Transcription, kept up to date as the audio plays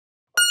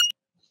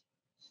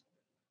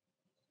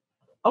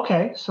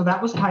Okay, so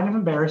that was kind of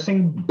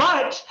embarrassing,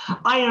 but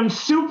I am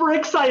super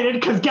excited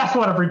because guess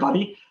what,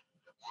 everybody?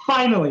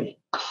 Finally,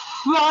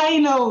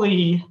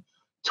 finally,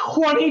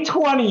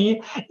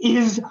 2020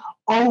 is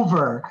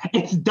over.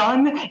 It's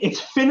done. It's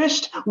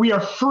finished. We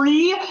are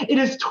free. It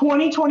is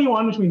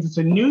 2021, which means it's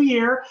a new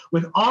year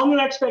with all new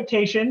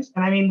expectations.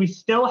 And I mean, we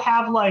still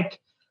have like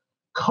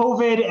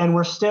COVID and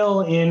we're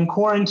still in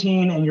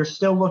quarantine and you're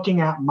still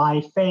looking at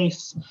my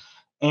face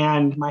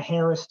and my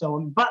hair is still,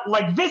 but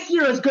like this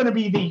year is going to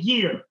be the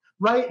year,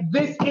 right?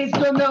 This is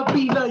going to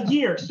be the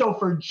year. So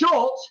for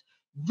Jolt,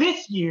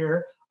 this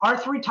year, our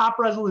three top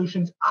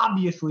resolutions,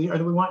 obviously, are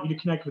that we want you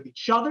to connect with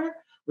each other,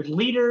 with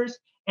leaders,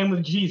 and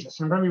with Jesus.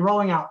 And we're going to be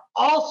rolling out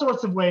all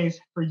sorts of ways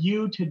for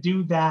you to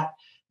do that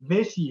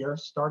this year,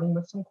 starting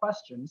with some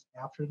questions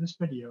after this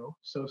video.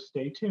 So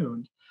stay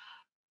tuned.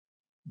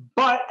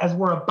 But as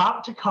we're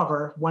about to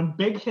cover, one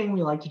big thing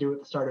we like to do at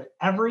the start of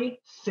every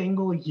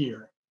single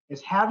year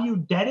is have you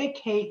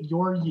dedicate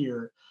your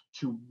year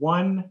to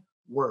one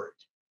word.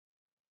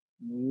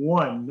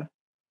 One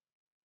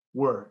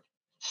word.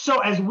 So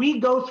as we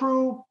go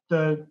through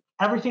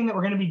everything that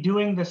we're going to be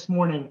doing this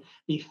morning,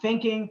 be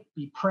thinking,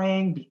 be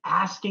praying, be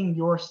asking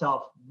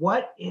yourself,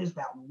 what is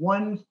that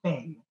one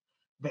thing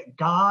that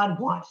God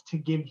wants to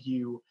give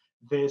you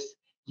this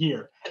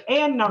year?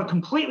 And now to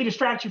completely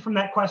distract you from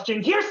that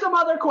question, here's some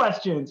other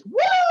questions.